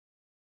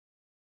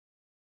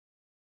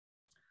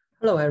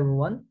Hello,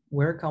 everyone.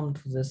 Welcome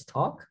to this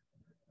talk.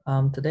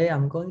 Today,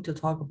 I'm going to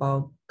talk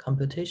about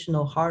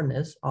computational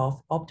hardness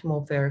of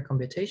optimal fair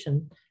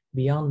computation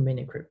beyond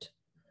Minicrypt.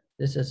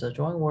 This is a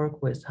joint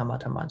work with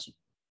Hemanta Maji.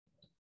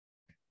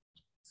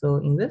 So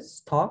in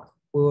this talk,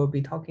 we will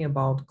be talking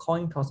about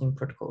coin tossing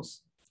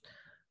protocols.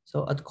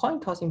 So a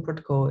coin tossing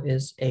protocol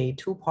is a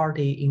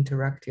two-party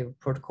interactive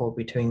protocol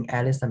between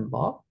Alice and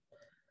Bob.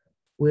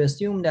 We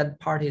assume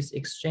that parties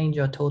exchange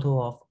a total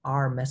of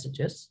R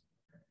messages,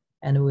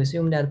 and we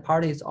assume that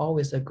parties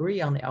always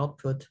agree on the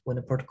output when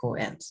the protocol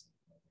ends.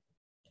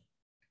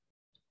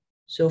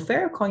 So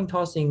fair coin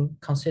tossing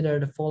consider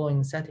the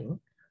following setting,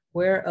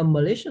 where a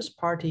malicious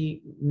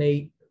party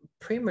may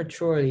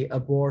prematurely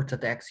abort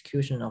the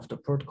execution of the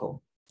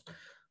protocol.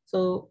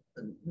 So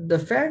the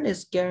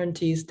fairness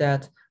guarantees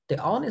that the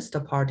honest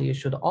party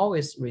should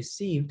always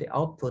receive the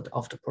output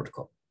of the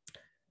protocol.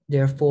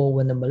 Therefore,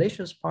 when the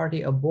malicious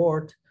party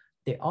abort,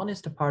 the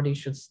honest party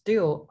should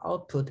still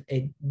output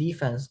a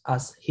defense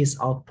as his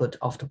output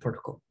of the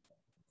protocol.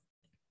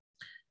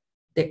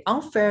 The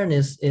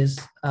unfairness is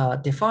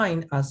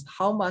defined as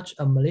how much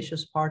a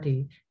malicious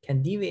party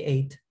can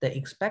deviate the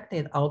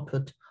expected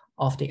output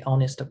of the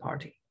honest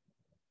party.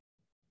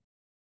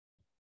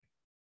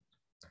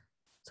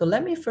 So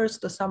let me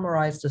first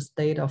summarize the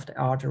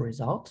state-of-the-art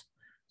result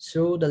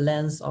through the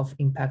lens of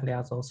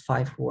Impagliazzo's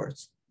 5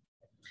 words.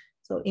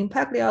 So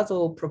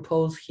Impagliazzo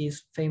proposed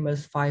his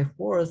famous 5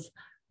 words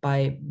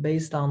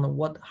based on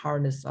what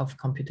hardness of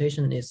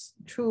computation is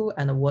true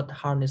and what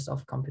hardness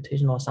of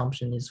computational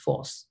assumption is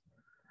false.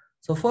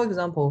 So for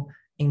example,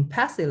 in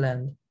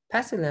Passyland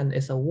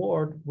is a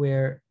world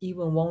where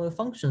even one-way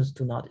functions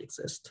do not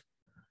exist.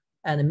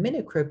 And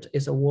Minicrypt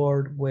is a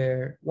world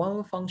where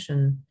one-way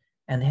function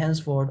and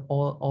henceforth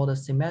all the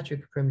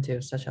symmetric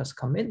primitives such as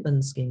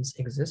commitment schemes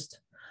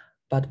exist,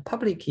 but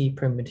public key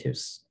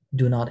primitives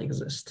do not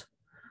exist.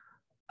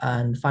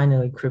 And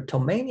finally,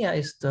 Cryptomania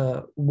is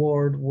the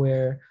world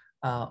where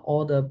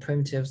all the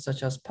primitives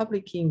such as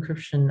public key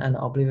encryption and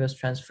oblivious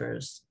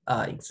transfers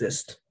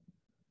exist.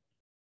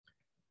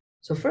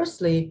 So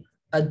firstly,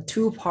 a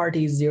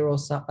two-party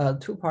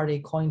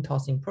coin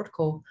tossing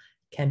protocol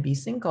can be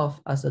think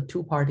of as a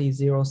two-party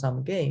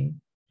zero-sum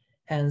game.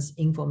 Hence,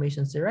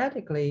 information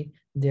theoretically,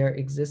 there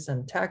exists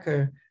an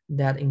attacker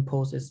that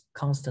imposes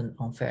constant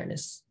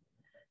unfairness.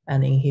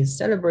 And in his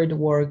celebrated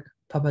work,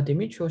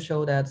 Papadimitriou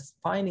showed that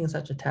finding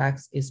such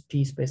attacks is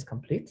p-space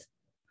complete.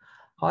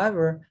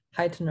 However,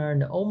 Heitner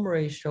and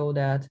Omri show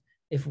that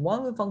if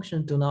one-way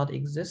functions do not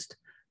exist,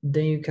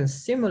 then you can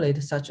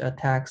simulate such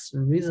attacks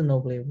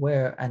reasonably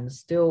well and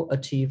still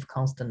achieve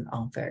constant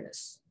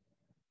unfairness.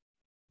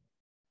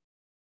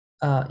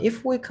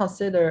 If we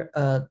consider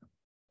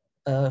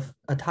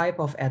a type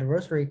of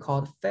adversary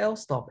called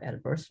fail-stop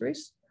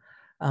adversaries,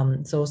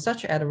 so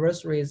such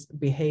adversaries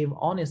behave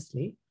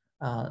honestly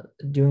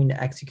during the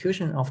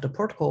execution of the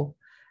protocol,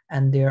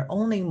 and their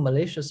only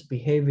malicious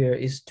behavior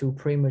is to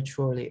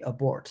prematurely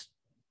abort.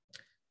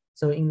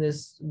 So in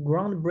this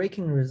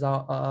groundbreaking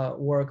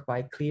work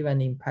by Cleve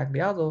and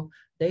Impagliazzo,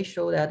 they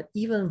show that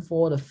even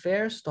for the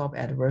fair stop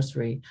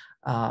adversary,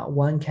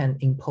 one can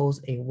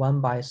impose a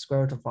 1 by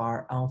square root of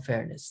R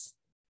unfairness.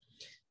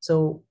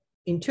 So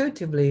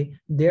intuitively,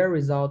 their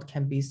result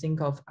can be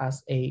think of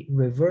as a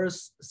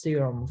reverse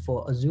theorem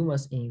for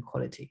Azuma's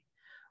inequality,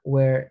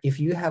 where if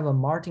you have a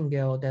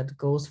martingale that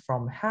goes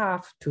from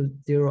half to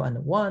 0 and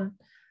 1,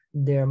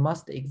 there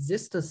must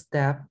exist a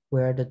step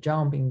where the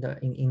jump in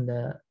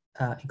the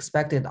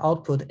expected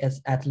output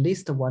is at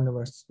least 1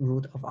 over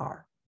root of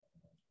R.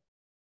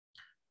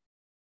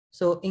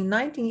 So in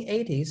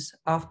 1980s,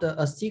 after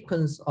a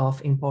sequence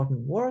of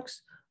important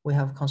works, we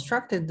have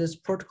constructed this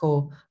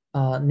protocol,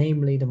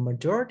 namely the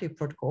majority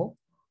protocol,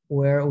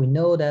 where we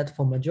know that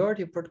for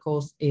majority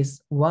protocols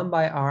is 1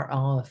 by R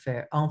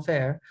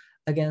unfair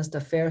against the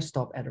fair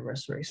stop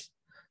adversaries.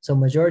 So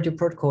majority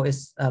protocol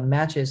is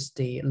matches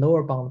the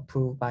lower bound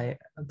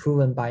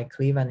proven by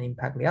Cleve and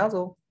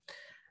Impagliazzo.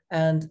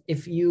 And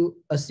if you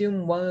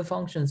assume one-way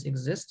functions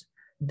exist,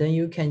 then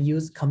you can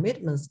use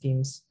commitment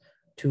schemes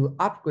to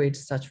upgrade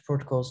such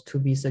protocols to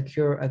be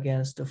secure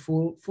against the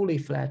fully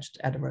fledged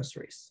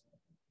adversaries.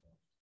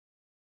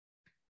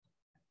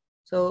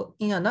 So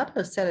in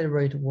another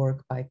celebrated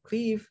work by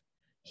Cleve,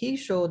 he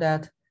showed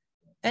that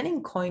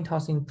any coin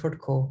tossing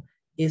protocol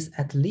is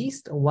at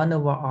least 1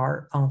 over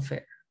R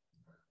unfair.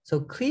 So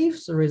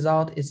Cleve's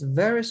result is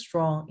very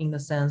strong in the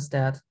sense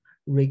that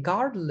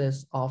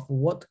regardless of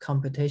what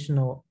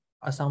computational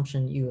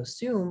assumption you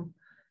assume,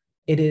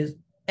 it is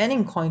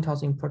any coin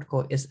tossing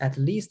protocol is at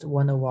least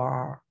 1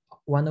 over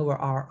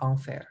R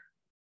unfair.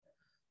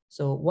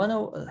 So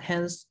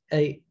hence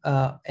a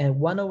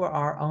 1 over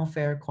R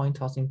unfair coin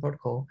tossing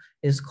protocol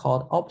is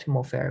called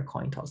optimal fair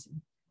coin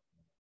tossing.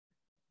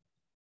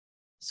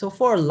 So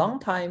for a long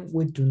time,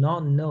 we do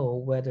not know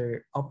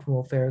whether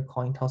optimal fair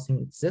coin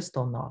tossing exists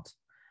or not.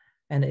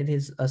 And it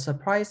is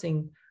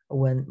surprising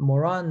when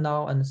Moran,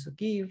 Now, and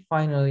Sugi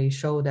finally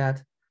show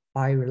that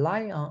by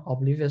relying on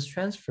oblivious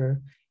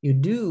transfer,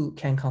 you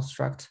can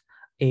construct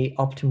a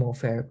optimal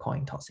fair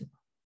coin tossing.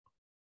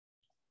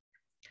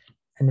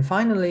 And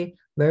finally,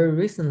 very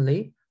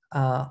recently,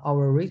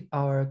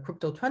 our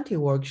Crypto 20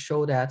 work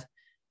showed that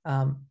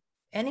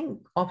any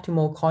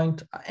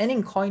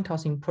coin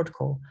tossing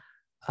protocol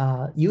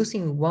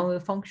using one-way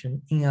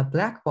function in a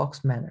black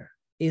box manner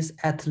is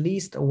at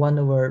least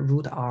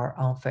 1/√R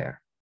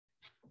unfair.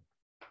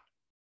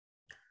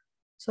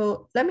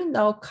 So let me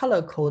now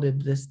color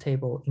coded this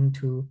table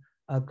into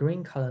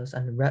green colors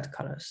and red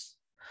colors.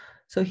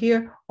 So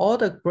here, all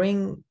the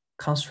green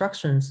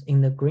constructions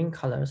in the green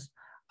colors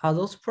are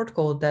those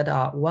protocols that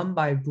are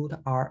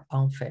 1/√R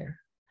unfair.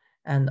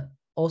 And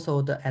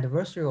also the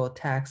adversarial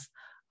attacks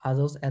are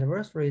those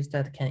adversaries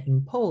that can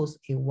impose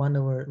a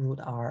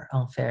 1/√R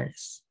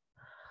unfairness.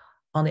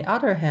 On the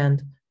other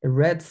hand, the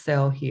red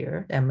cell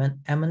here, the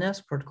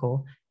MNS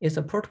protocol, is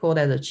a protocol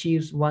that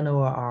achieves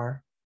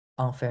 1/R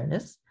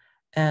unfairness.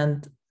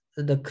 And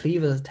the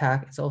cleavage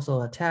attack is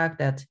also an attack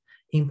that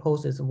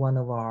imposes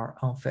 1/R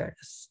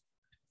unfairness.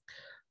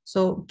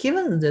 So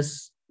given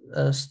this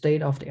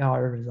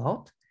state-of-the-art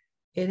result,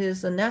 it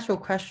is a natural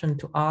question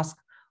to ask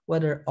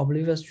whether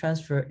oblivious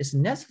transfer is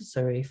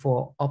necessary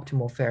for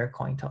optimal fair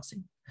coin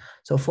tossing.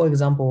 So for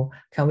example,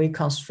 can we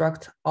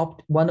construct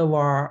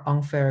 1/R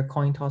unfair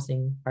coin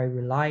tossing by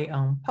relying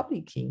on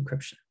public key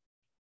encryption?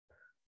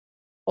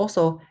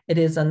 Also, it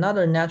is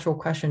another natural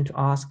question to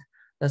ask,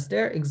 does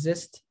there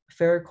exist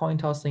fair coin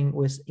tossing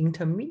with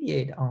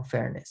intermediate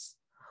unfairness?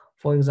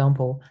 For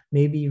example,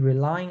 maybe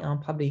relying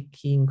on public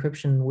key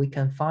encryption, we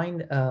can find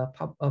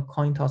a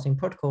coin tossing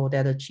protocol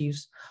that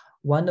achieves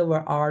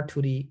 1/R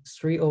to the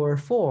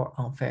 3/4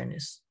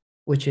 unfairness,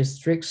 which is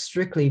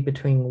strictly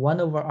between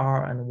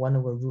 1/R and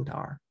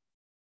 1/√R.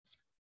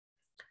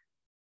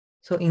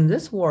 So in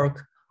this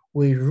work,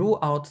 we rule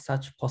out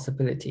such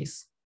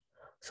possibilities.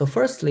 So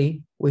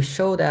firstly, we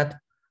show that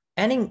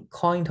any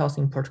coin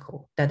tossing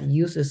protocol that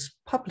uses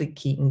public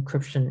key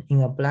encryption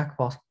in a black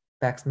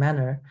box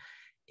manner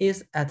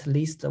is at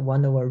least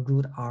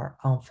 1/√R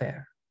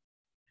unfair.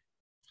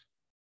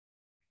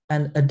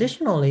 And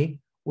additionally,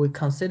 we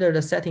consider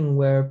the setting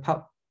where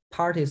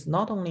parties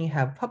not only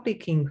have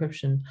public key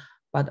encryption,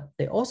 but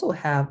they also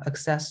have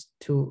access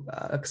to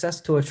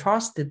a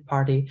trusted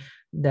party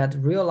that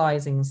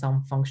realizing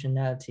some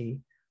functionality,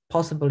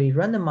 possibly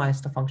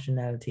randomized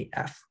functionality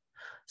F.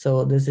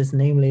 So this is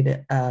namely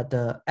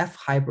the F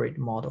hybrid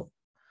model.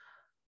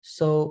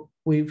 So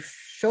we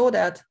show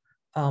that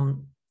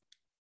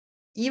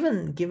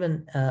even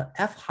given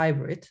F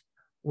hybrid,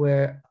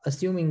 where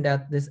assuming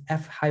that this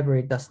F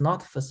hybrid does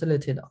not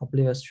facilitate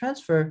oblivious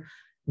transfer,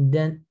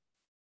 then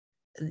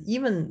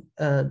even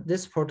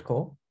this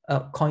protocol,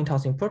 coin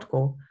tossing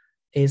protocol,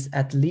 is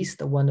at least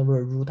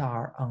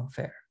 1/√R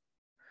unfair.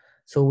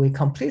 So we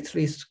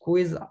completely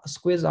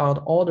squeeze out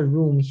all the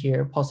room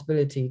here,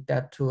 possibility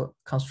that to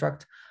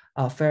construct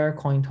a fair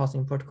coin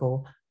tossing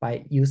protocol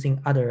by using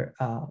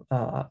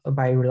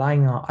by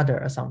relying on other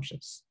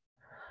assumptions.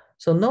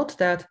 So note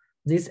that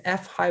this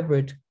F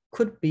hybrid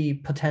could be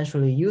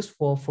potentially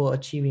useful for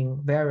achieving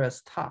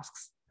various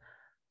tasks.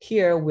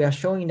 Here, we are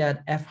showing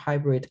that F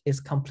hybrid is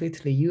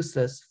completely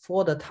useless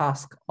for the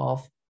task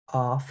of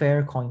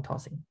fair coin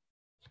tossing.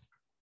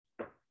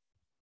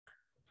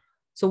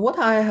 So what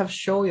I have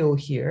shown you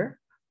here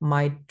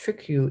might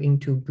trick you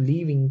into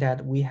believing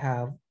that we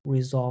have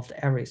resolved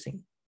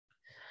everything.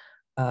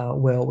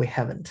 Well, we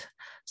haven't.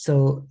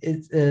 So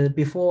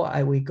before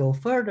we go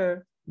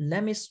further,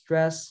 let me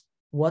stress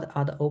what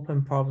are the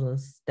open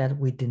problems that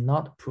we did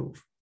not prove.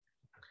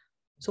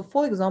 So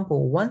for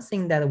example, one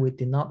thing that we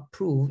did not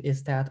prove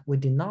is that we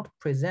did not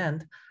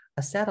present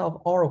a set of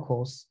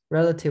oracles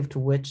relative to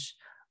which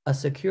a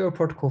secure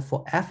protocol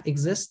for F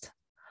exists,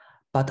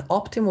 but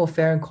optimal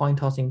fair coin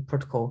tossing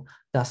protocol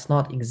does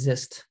not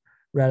exist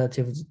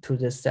relative to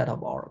this set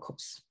of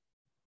oracles.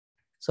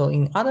 So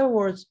in other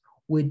words,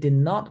 we did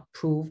not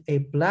prove a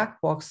black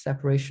box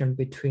separation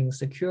between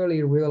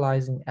securely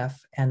realizing F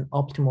and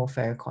optimal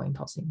fair coin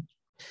tossing.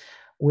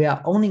 We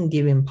are only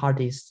giving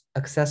parties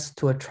access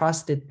to a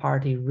trusted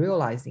party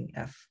realizing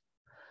F.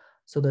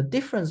 So the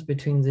difference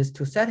between these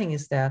two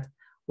settings is that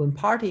when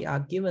parties are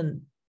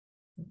given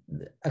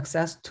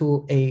access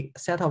to a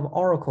set of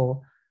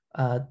oracle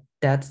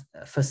that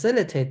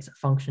facilitates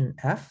function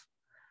F,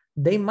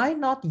 they might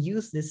not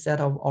use this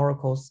set of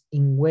oracles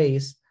in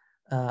ways,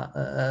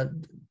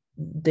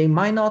 they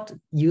might not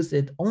use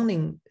it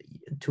only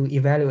to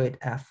evaluate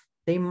F.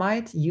 They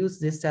might use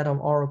this set of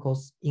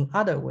oracles in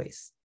other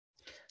ways.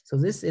 So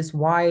this is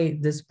why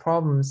this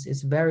problem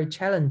is very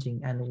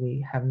challenging, and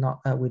we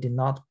did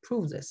not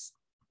prove this.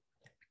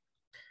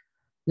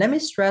 Let me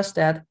stress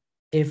that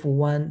if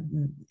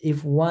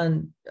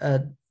one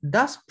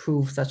does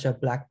prove such a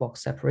black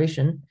box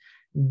separation,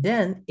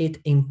 then it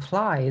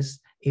implies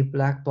a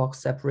black box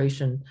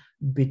separation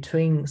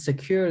between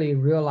securely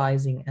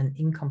realizing an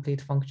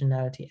incomplete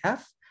functionality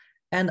F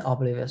and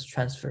oblivious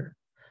transfer.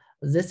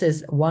 This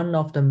is one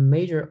of the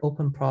major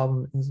open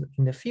problems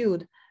in the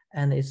field,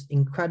 and it's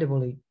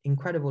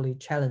incredibly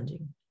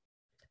challenging.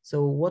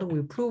 So what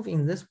we prove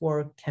in this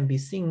work can be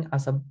seen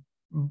as a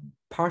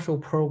partial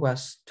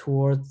progress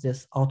towards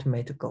this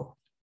ultimate goal.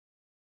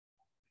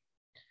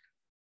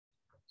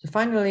 So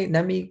finally,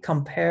 let me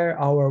compare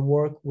our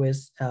work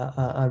with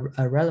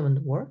a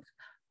relevant work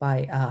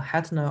by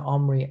Hatner,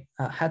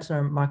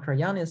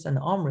 Makrayanis, and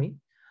Omri.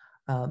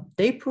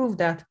 They prove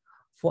that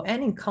for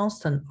any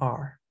constant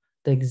R,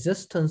 the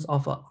existence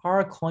of a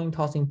R coin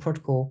tossing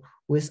protocol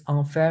with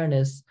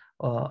unfairness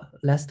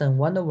less than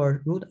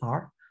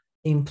 1/√R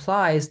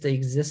implies the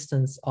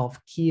existence of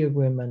key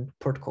agreement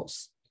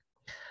protocols.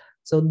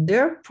 So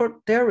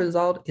their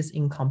result is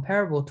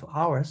incomparable to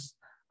ours,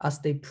 as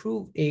they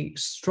prove a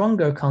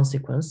stronger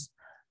consequence,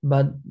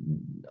 but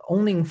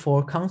only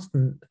for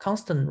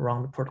constant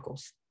round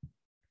protocols.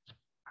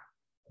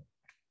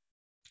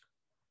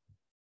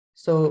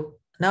 So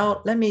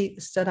now let me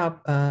set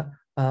up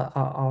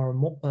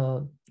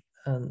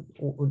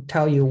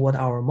tell you what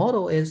our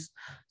model is.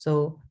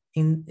 So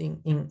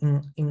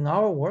in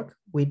our work,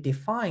 we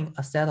define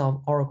a set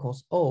of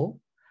oracles O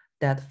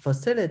that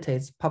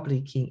facilitates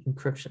public key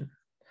encryption.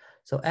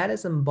 So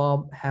Alice and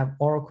Bob have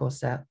oracle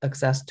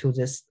access to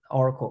this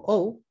oracle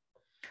O,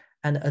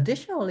 and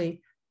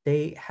additionally,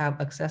 they have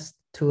access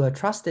to a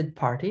trusted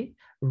party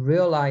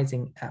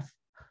realizing F.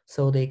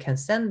 So they can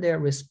send their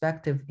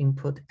respective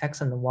input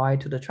X and Y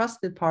to the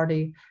trusted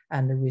party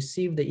and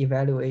receive the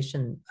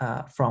evaluation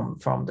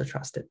from the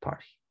trusted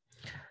party.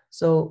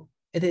 So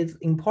it is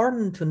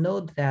important to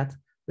note that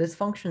this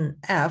function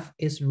F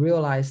is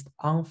realized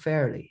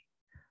unfairly.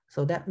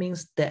 So that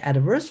means the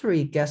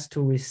adversary gets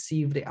to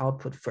receive the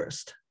output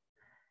first,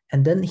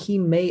 and then he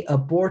may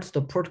abort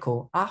the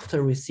protocol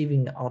after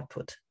receiving the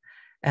output.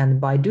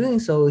 And by doing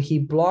so, he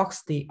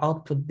blocks the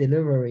output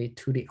delivery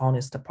to the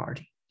honest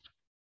party.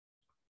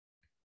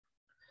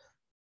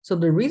 So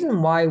the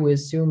reason why we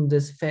assume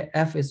this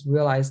F is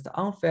realized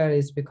unfairly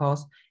is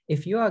because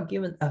if you are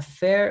given a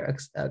fair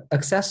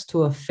access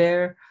to a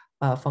fair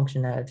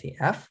functionality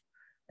F,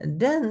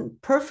 then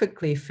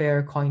perfectly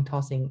fair coin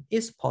tossing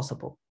is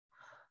possible.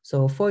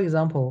 So for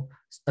example,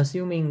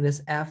 assuming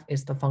this F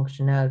is the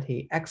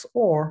functionality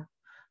XOR,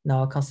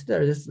 now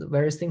consider this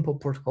very simple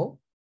protocol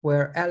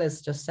where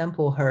Alice just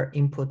sample her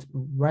input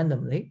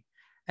randomly,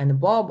 and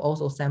Bob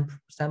also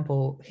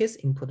sample his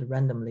input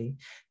randomly.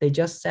 They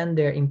just send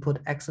their input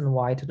X and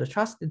Y to the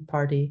trusted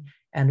party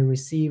and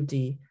receive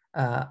the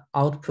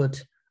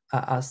output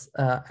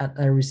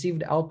receive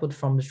the output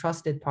from the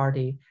trusted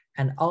party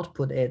and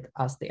output it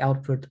as the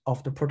output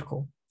of the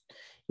protocol.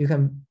 You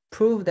can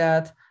prove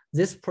that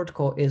this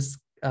protocol is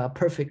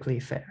perfectly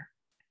fair.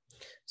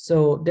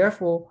 So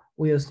therefore,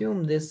 we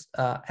assume this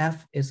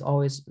F is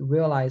always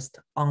realized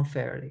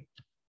unfairly.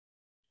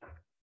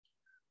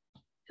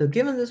 So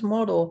given this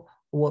model,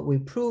 what we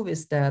prove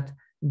is that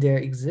there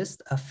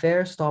exists a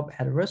fair stop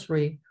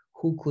adversary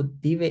who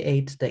could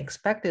deviate the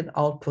expected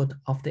output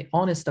of the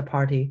honest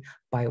party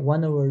by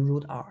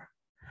 1/√R.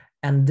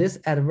 And this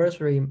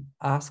adversary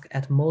asks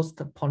at most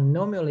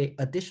polynomially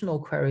additional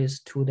queries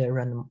to the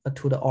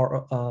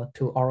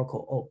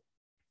oracle O.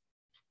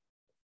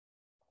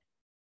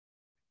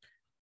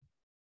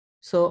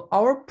 So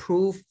our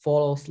proof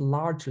follows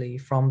largely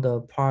from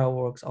the prior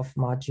works of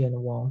Maji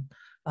and Wang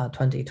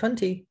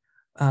 2020,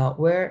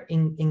 where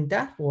in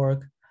that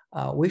work,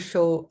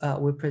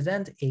 we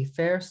present a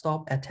fair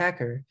stop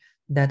attacker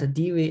that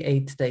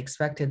deviates the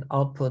expected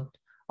output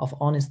of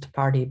honest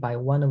party by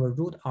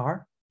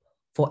 1/√R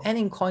for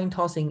any coin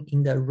tossing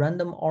in the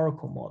random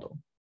oracle model.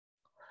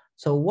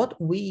 So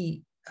what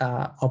we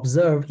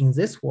observe in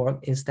this work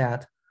is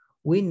that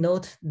we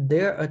note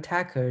their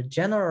attacker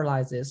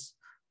generalizes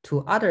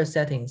to other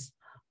settings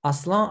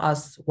as long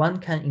as one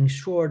can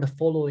ensure the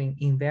following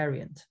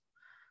invariant.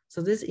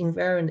 So this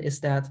invariant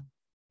is that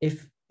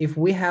if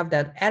we have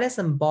that Alice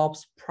and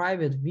Bob's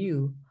private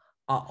view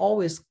are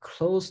always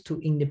close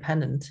to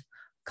independent,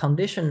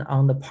 conditioned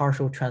on the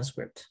partial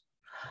transcript.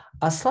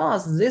 As long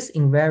as this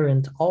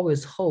invariant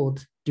always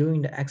holds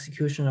during the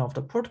execution of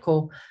the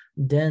protocol,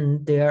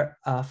 then their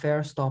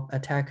fair stop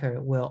attacker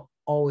will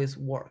always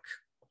work.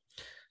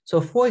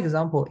 So for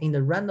example, in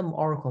the random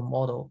oracle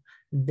model,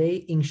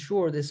 they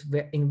ensure this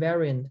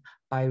invariant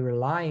by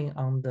relying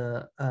on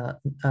the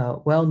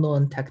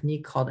well-known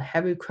technique called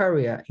heavy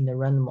query in the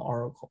random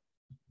oracle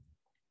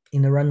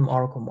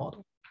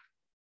model.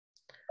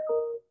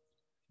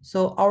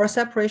 So our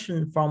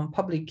separation from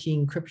public key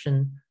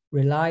encryption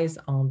relies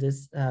on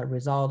this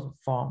result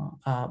from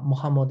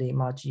Mohammadi,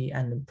 Maji,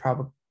 and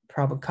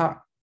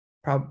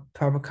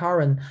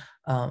Prabhakaran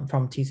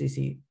from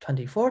TCC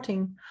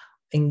 2014.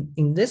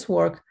 In this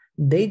work,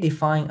 they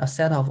define a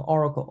set of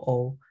oracle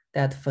O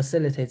that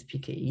facilitates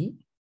PKE,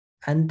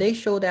 and they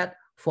show that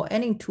for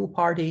any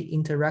two-party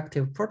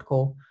interactive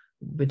protocol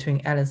between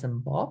Alice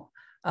and Bob,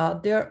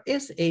 there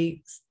is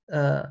a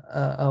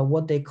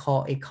what they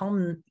call a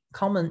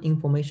common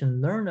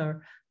information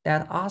learner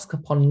that asks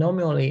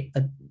polynomially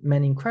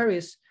many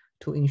queries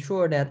to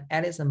ensure that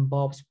Alice and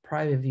Bob's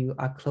private view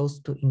are close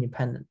to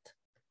independent.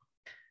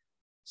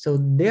 So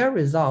their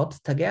result,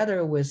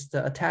 together with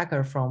the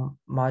attacker from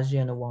Maji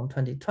and Wang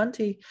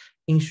 2020,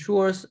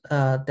 ensures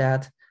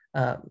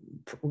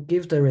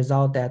gives the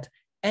result that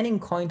any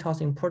coin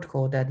tossing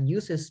protocol that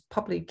uses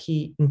public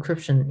key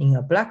encryption in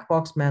a black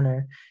box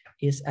manner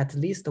is at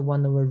least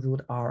 1 over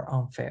root r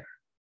unfair.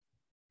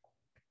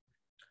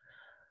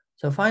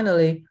 So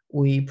finally,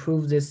 we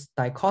prove this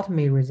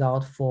dichotomy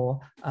result for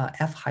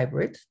F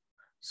hybrid.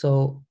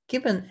 So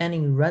given any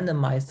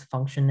randomized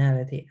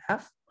functionality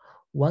F,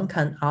 one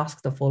can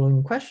ask the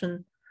following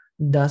question: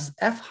 does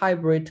F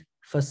hybrid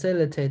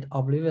facilitate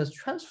oblivious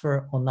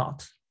transfer or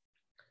not?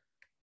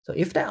 So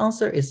if the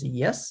answer is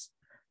yes,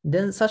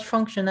 then such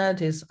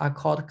functionalities are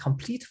called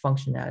complete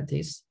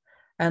functionalities.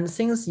 And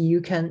since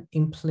you can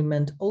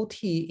implement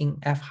OT in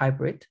F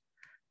hybrid,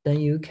 then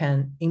you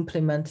can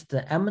implement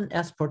the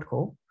M&S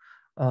protocol.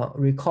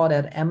 Recall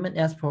that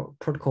M&S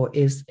protocol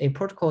is a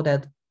protocol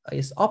that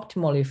is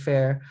optimally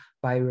fair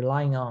by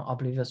relying on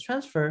oblivious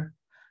transfer.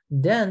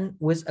 Then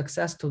with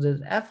access to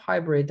the F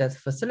hybrid that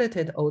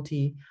facilitate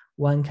OT,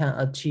 one can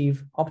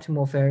achieve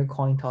optimal fair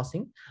coin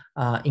tossing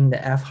in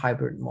the F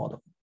hybrid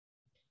model.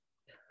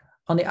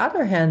 On the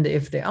other hand,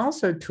 if the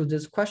answer to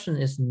this question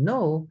is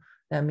no,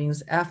 that means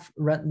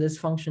this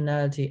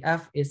functionality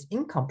F is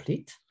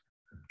incomplete,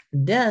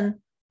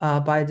 then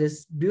by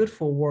this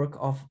beautiful work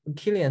of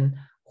Killian,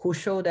 who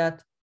showed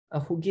that,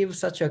 who gives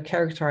such a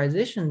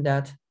characterization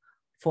that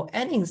for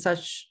any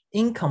such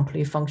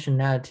incomplete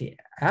functionality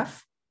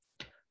F,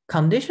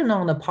 condition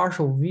on the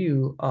partial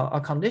view,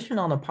 a condition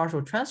on the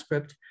partial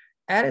transcript,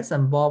 Alice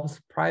and Bob's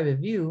private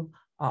view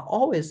are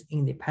always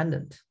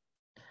independent.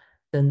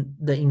 Then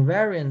the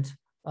invariant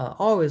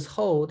always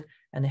hold,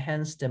 and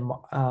hence the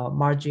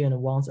Maji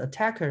and Wang's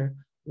attacker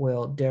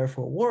will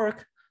therefore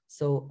work.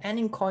 So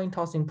any coin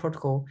tossing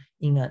protocol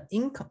in an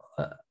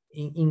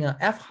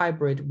F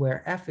hybrid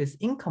where F is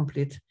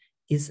incomplete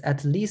is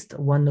at least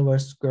 1 over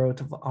square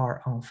root of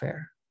R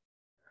unfair.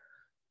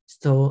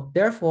 So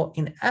therefore,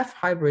 in F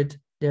hybrid,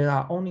 there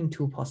are only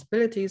 2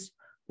 possibilities.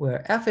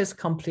 Where F is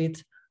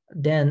complete,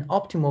 then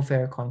optimal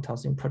fair coin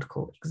tossing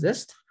protocol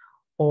exists.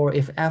 Or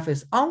if F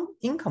is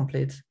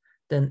incomplete,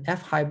 then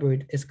F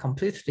hybrid is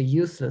completely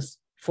useless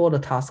for the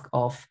task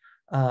of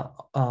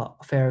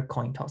fair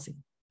coin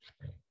tossing.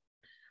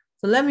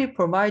 So let me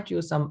provide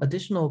you some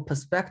additional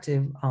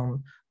perspective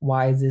on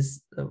why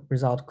this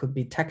result could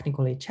be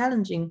technically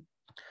challenging.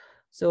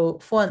 So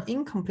for an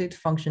incomplete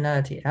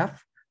functionality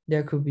F,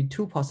 there could be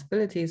 2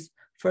 possibilities.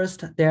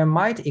 First, there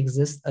might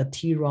exist a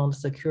T-round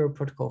secure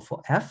protocol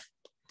for F.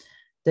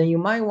 Then you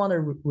might want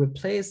to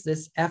replace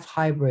this F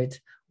hybrid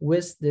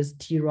with this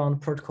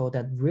T-round protocol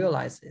that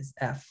realizes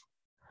F.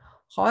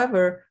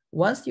 However,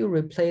 once you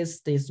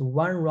replace this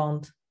 1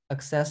 round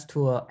access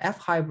to a F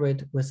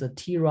hybrid with a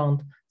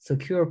T-round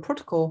secure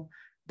protocol,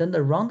 then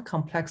the round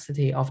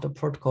complexity of the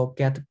protocol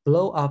gets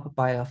blown up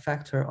by a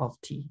factor of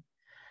T.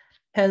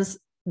 Hence,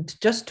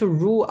 just to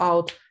rule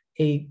out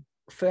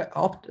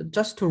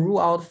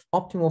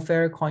optimal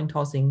fair coin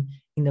tossing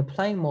in the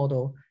plane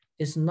model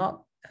is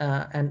not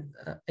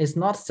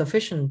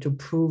sufficient to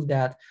prove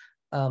that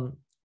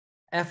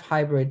F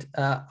hybrid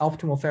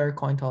optimal fair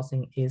coin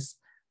tossing is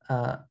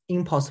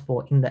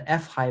impossible in the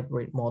F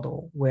hybrid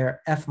model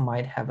where F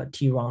might have a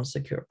T-round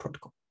secure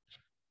protocol.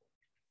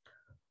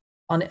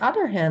 On the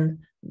other hand,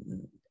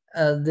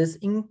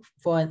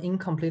 for an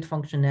incomplete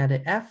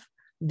functionality F,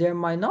 there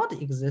might not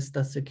exist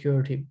a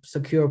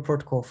secure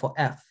protocol for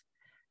F.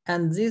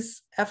 And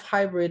this F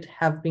hybrid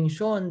have been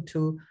shown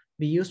to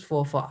be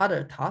useful for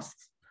other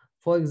tasks.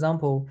 For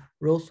example,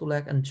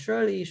 Rosulek and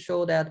Shirley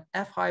show that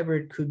F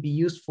hybrid could be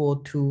useful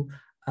to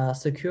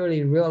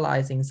securely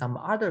realizing some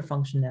other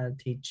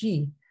functionality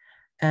G.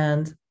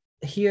 And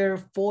here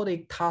for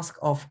the task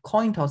of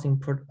coin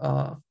tossing,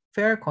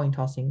 fair coin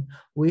tossing,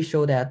 we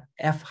show that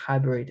F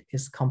hybrid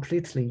is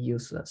completely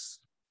useless.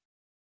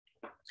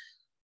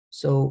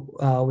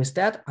 So with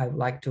that, I would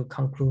like to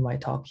conclude my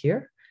talk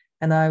here,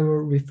 and I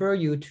will refer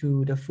you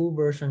to the full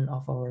version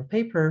of our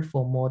paper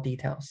for more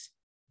details.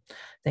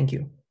 Thank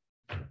you.